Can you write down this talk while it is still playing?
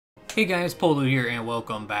Hey guys, poledoo here, and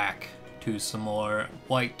welcome back to some more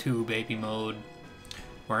White 2 Baby Mode.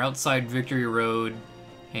 We're outside Victory Road,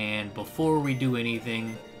 and before we do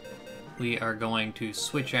anything, we are going to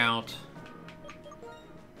switch out.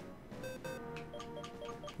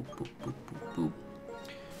 Boop, boop, boop, boop, boop.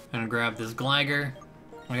 I'm gonna grab this glider.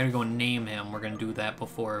 I gotta go name him. We're gonna do that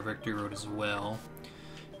before Victory Road as well.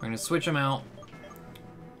 We're gonna switch him out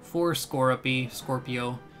for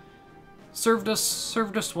Scorpio. Served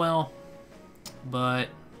us well, but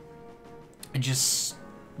just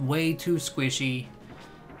way too squishy,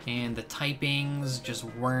 and the typings just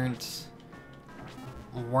weren't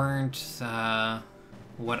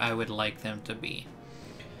what I would like them to be.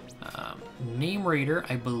 Name Raider,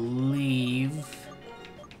 I believe,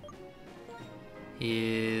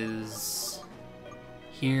 is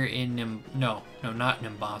here in no, not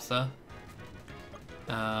Nimbasa.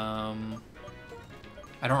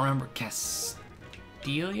 I don't remember.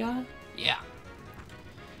 Castilia? Yeah.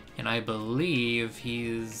 And I believe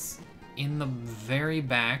he's in the very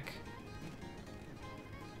back.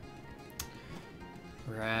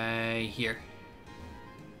 Right here.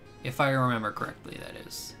 If I remember correctly, that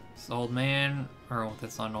is. It's the old man. Or,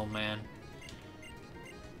 that's not an old man.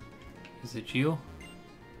 Is it you?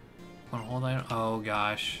 Wanna hold on? Oh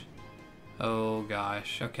gosh. Oh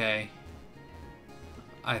gosh. Okay.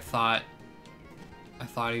 I thought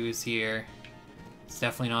he was here. It's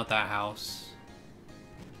definitely not that house.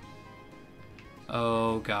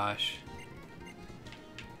 Oh gosh.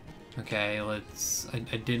 Okay, let's...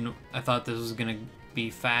 I thought this was gonna be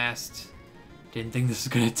fast. Didn't think this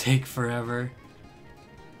was gonna take forever.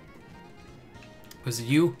 Was it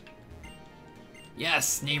you?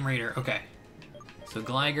 Yes, Name Raider. Okay. So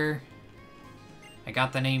Gliger. I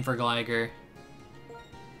got the name for Gliger.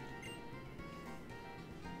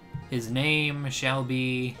 His name shall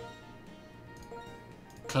be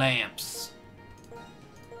Clamps.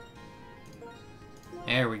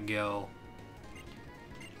 There we go.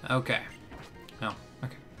 Okay. Oh,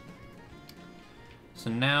 okay. So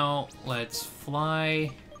now let's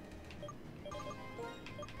fly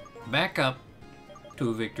back up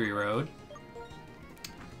to Victory Road.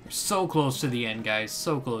 We're so close to the end, guys.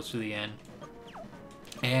 So close to the end.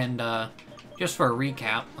 And just for a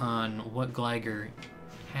recap on what Gliger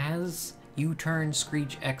has, U-turn,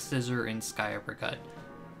 Screech, X Scissor, and Sky Uppercut.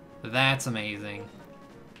 That's amazing.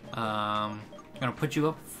 I'm gonna put you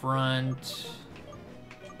up front.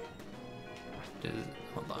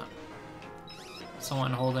 Hold on.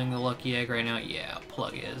 Someone holding the lucky egg right now? Yeah,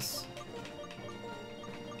 Plug is.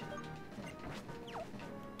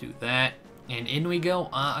 Do that, and in we go.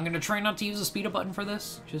 I'm gonna try not to use the speed up button for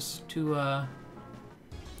this, just to, I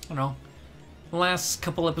don't know. The last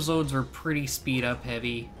couple episodes were pretty speed up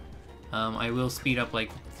heavy. I will speed up like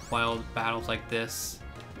wild battles like this.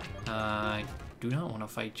 I do not want to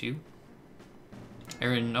fight you.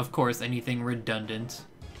 And of course, anything redundant.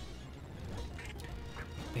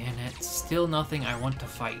 Bayonet, still nothing I want to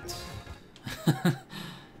fight.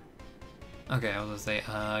 Okay, I was gonna say,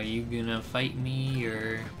 you gonna fight me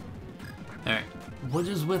or... Alright, what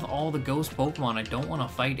is with all the ghost Pokemon? I don't want to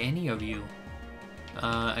fight any of you.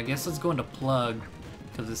 I guess let's go into Plug,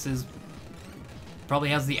 because this is probably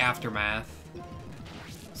has the aftermath,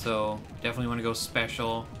 so definitely want to go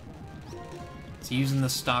special. It's using the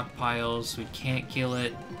stockpiles, we can't kill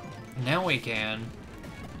it. Now we can.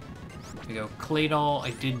 We go Claydol. I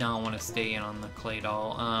did not want to stay in on the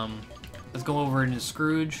Claydol. Let's go over into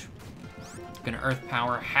Scrooge. Gonna Earth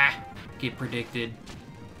Power. Ha! Get predicted.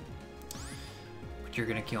 But you're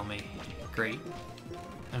gonna kill me. Great.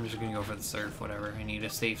 I'm just gonna go for the Surf, whatever. I need a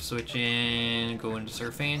safe switch in, go into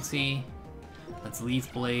Surf Fancy. Let's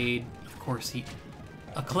Leaf Blade. Of course, a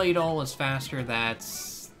Claydol is faster.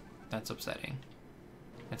 That's upsetting.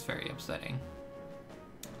 That's very upsetting.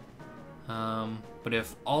 But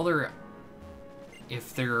if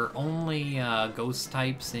there are only ghost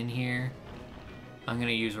types in here, I'm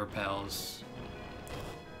gonna use Repels,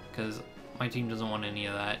 because my team doesn't want any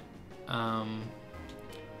of that.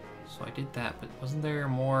 So I did that, but wasn't there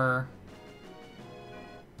more?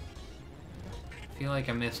 I feel like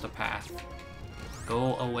I missed a path.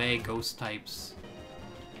 Go away, ghost types.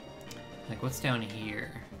 Like, what's down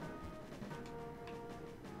here?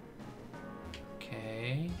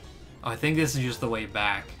 Okay. Oh, I think this is just the way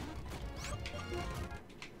back.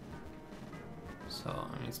 So,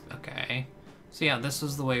 okay. So yeah, this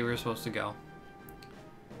is the way we're supposed to go.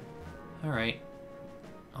 Alright.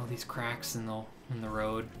 All these cracks in the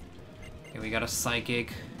road. Okay, we got a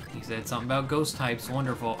Psychic. He said something about ghost types.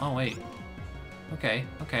 Wonderful. Oh, wait. Okay,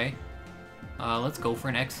 okay. Let's go for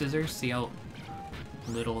an X Scissor. See how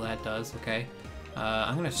little that does. Okay.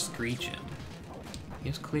 I'm gonna screech him. He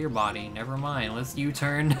has clear body. Never mind. Let's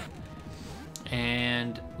U-turn.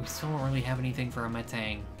 And we still don't really have anything for a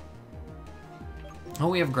Metang. Oh,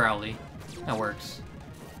 we have Growly. That works.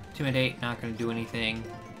 Intimidate, not gonna do anything.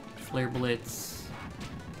 Flare Blitz.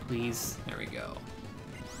 Please. There we go.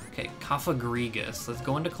 Okay, Cofagrigus. Let's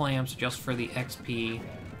go into Clamps just for the XP.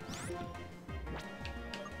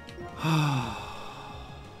 I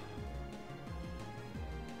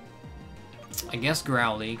guess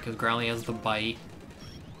Growly, because Growly has the bite.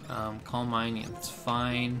 Calm Mind, yeah, it's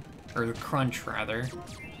fine. Or the Crunch, rather.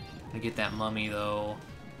 Gonna get that Mummy, though.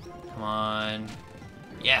 Come on.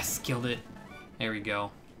 Yes, killed it. There we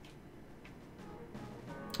go.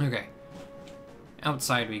 Okay.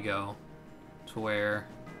 Outside we go. To where,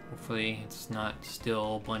 hopefully, it's not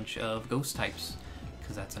still a bunch of ghost types.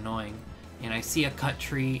 Because that's annoying. And I see a cut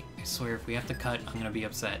tree. I swear, if we have to cut, I'm gonna be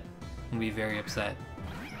upset. I'm gonna be very upset.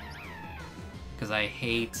 Because I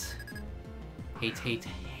hate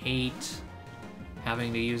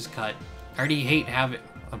having to use cut. I already hate having.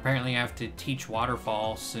 Apparently, I have to teach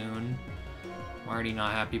waterfall soon. I'm already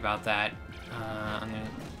not happy about that. I'm gonna.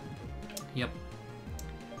 Yep.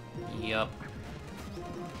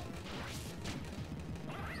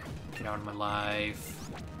 Get out of my life.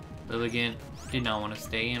 Lilligant did not want to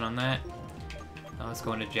stay in on that. Now let's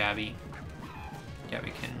go into Jabby.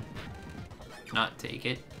 Jabby can not take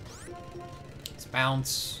it. Let's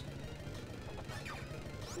bounce.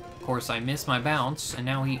 Of course, I missed my bounce, and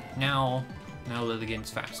now now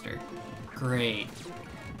Lilligant's faster. Great.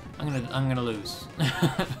 I'm gonna lose.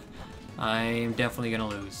 I'm definitely gonna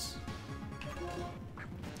lose.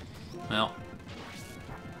 Well,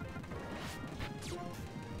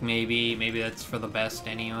 maybe that's for the best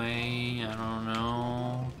anyway. I don't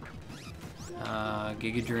know.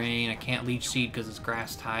 Giga Drain. I can't Leech Seed because it's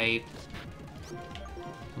grass type.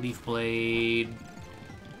 Leaf Blade.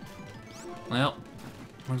 Well,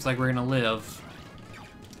 looks like we're gonna live.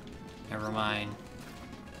 Never mind.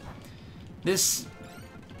 This.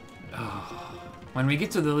 When we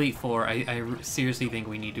get to the Elite Four, I seriously think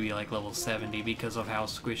we need to be like level 70 because of how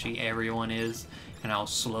squishy everyone is and how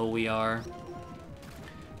slow we are.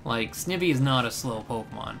 Like, Snivy is not a slow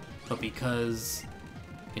Pokemon, but because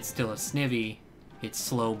it's still a Snivy, it's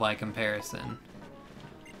slow by comparison.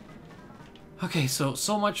 Okay,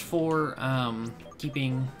 so much for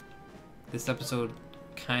keeping this episode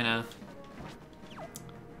kind of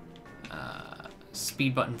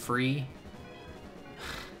speed button free.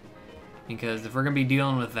 Because if we're gonna be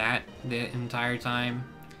dealing with that the entire time,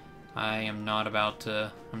 I'm not about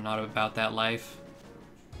that life.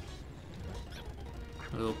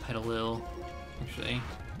 A little Petalil, actually.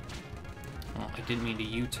 Well, I didn't mean to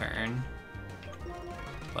U-turn,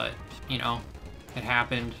 but you know, it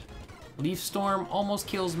happened. Leaf Storm almost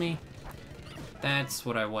kills me. That's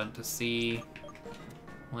what I want to see.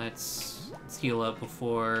 Let's heal up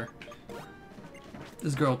before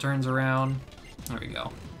this girl turns around. There we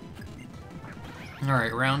go.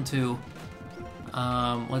 Alright, round 2.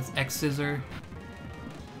 Let's X-Scissor.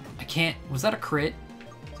 I can't... Was that a crit?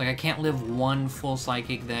 It's like I can't live one full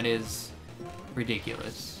Psychic. That is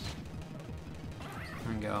ridiculous.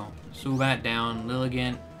 There we go. Subat down.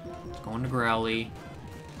 Lilligant. Going to Growly.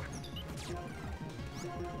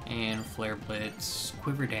 And Flare Blitz.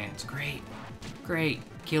 Quiver Dance. Great. Great.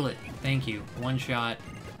 Kill it. Thank you. One shot.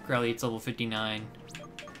 Growly, it's level 59.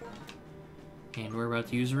 And we're about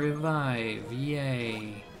to use Revive.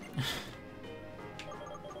 Yay.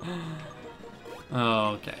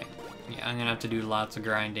 Okay. Yeah, I'm gonna have to do lots of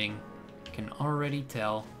grinding. Can already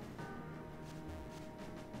tell.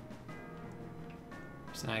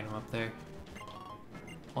 There's an item up there.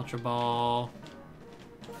 Ultra Ball.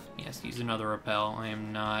 Yes, use another Repel. I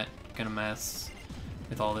am not gonna mess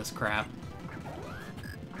with all this crap.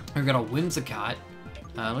 We've got a Whimsicott.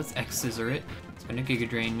 Let's X-Scissor it. It's gonna Giga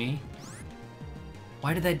Drain me.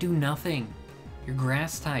 Why did that do nothing? You're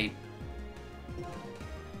grass type.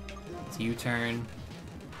 It's U-turn.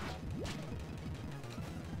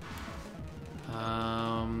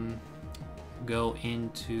 Go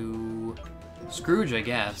into Scrooge, I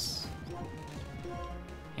guess.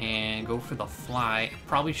 And go for the Fly.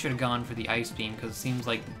 Probably should have gone for the Ice Beam because it seems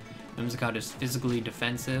like Whimsicott is physically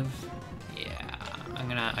defensive. Yeah, I'm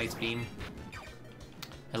gonna Ice Beam.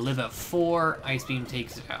 I live at 4. Ice Beam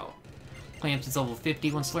takes it out. Clamps is level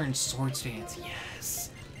 50. Let's learn Sword Stance.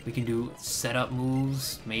 Yes! We can do setup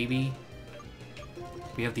moves, maybe.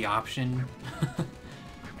 We have the option.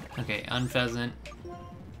 Okay, Unpheasant.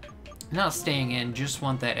 Not staying in, just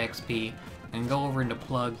want that XP. And go over into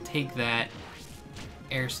Plug, take that.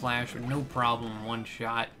 Air Slash with no problem, one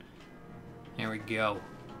shot. There we go.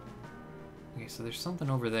 Okay, so there's something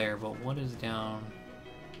over there, but what is down?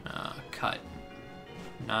 Cut.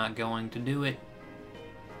 Not going to do it.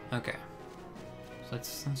 Okay. So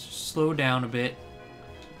let's just slow down a bit.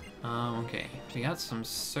 Okay. We got some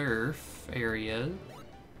surf areas.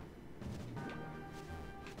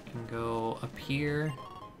 Can go up here.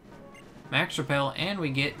 Max repel, and we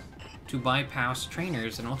get to bypass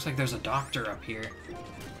trainers, and it looks like there's a doctor up here.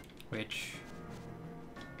 Which,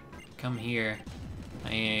 come here.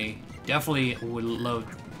 I definitely would love,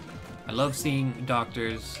 I love seeing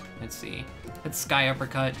doctors. Let's see. Let's sky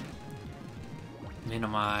uppercut.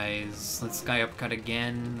 Minimize. Let's sky uppercut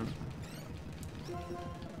again.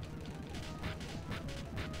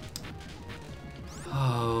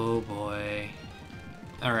 Oh boy.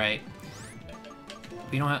 Alright.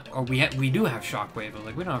 We don't have, or we do have shockwave. I was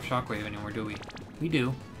like, we don't have shockwave anymore, do we? We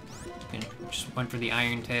do. And just went for the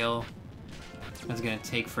iron tail. That's gonna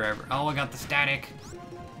take forever. Oh, I got the static.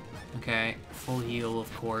 Okay, full heal,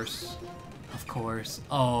 of course. Of course.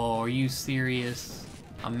 Oh, are you serious?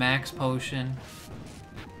 A max potion?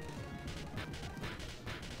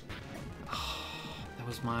 Oh, that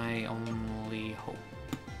was my only hope.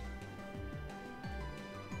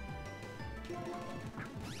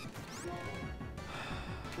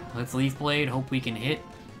 Let's Leaf Blade, hope we can hit.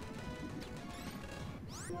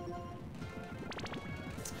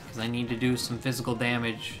 Because I need to do some physical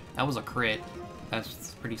damage. That was a crit.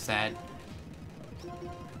 That's pretty sad.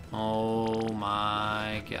 Oh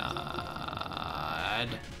my god.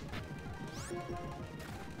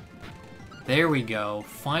 There we go.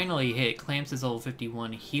 Finally hit. Clamps is level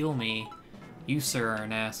 51. Heal me. You, sir, are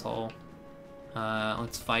an asshole.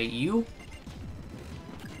 Let's fight you.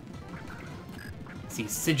 Let's see,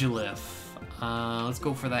 Sigilif. Let's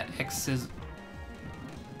go for that X's.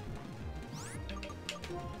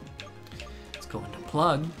 Let's go into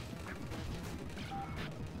Plug.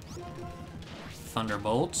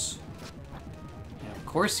 Thunderbolts. And of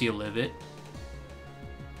course you live it.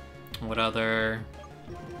 What other...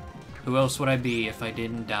 Who else would I be if I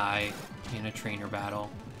didn't die in a trainer battle?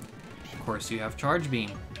 Of course you have Charge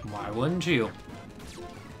Beam. Why wouldn't you?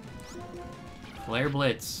 Flare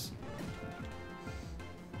Blitz.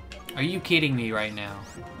 Are you kidding me right now?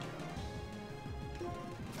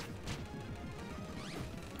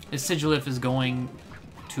 This Sigilif is going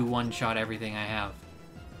to one-shot everything I have.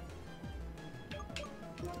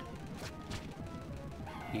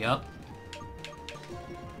 Yep.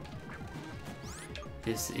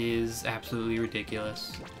 This is absolutely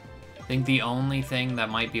ridiculous. I think the only thing that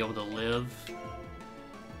might be able to live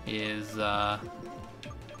is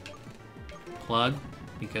Plug,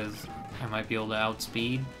 because I might be able to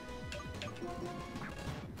outspeed.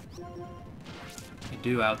 I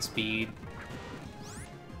do outspeed.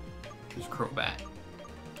 There's a Crobat.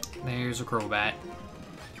 There's a Crobat.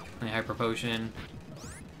 And a Hyper Potion.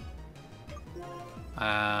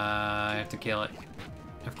 I have to kill it.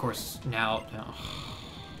 Of course, now... No.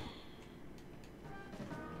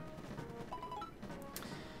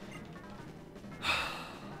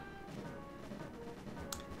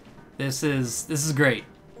 This is great.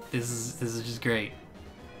 This is just great.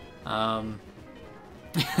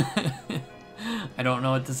 I don't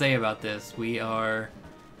know what to say about this. We are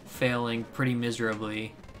failing pretty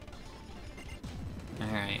miserably.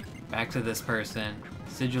 Alright, back to this person.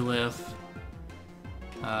 Sigilif.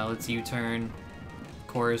 Let's U-turn. Of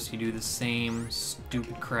course, you do the same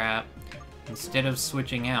stupid crap. Instead of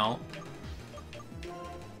switching out,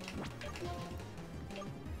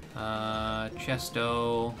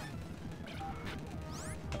 Chesto.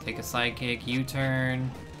 I'll take a sidekick,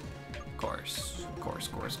 U-turn. Of course.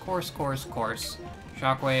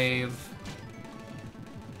 Shockwave.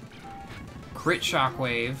 Crit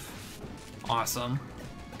Shockwave. Awesome.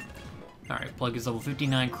 Alright, Plug is level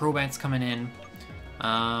 59. Crobat's coming in.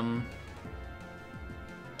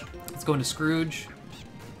 Let's go into Scrooge.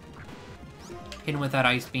 Hit him with that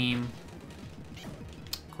Ice Beam.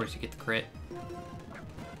 Of course, you get the crit.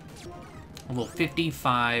 Level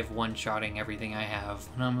 55, one-shotting everything I have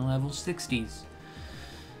when I'm level 60s.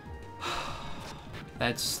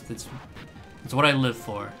 That's what I live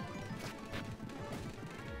for.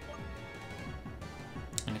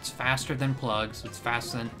 And it's faster than Plug, so it's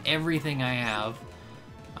faster than everything I have.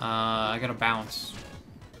 I gotta bounce.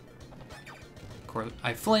 Of course,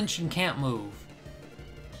 I flinch and can't move.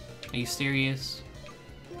 Are you serious?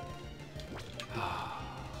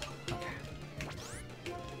 Okay.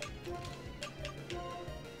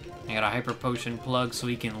 I got a Hyper Potion Plug so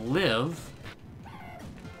he can live.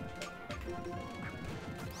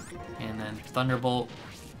 And then Thunderbolt.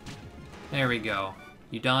 There we go.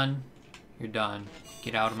 You done? You're done.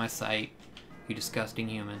 Get out of my sight, you disgusting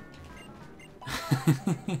human.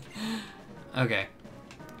 Okay.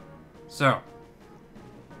 So.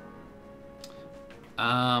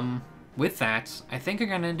 With that, I think I'm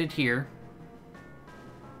gonna end it here.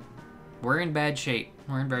 We're in bad shape.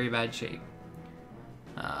 We're in very bad shape.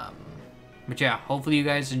 But yeah, hopefully you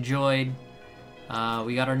guys enjoyed.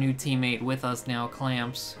 We got our new teammate with us now,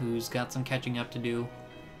 Clamps, who's got some catching up to do.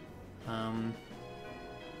 And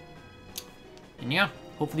yeah,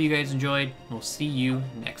 hopefully you guys enjoyed. We'll see you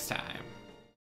next time.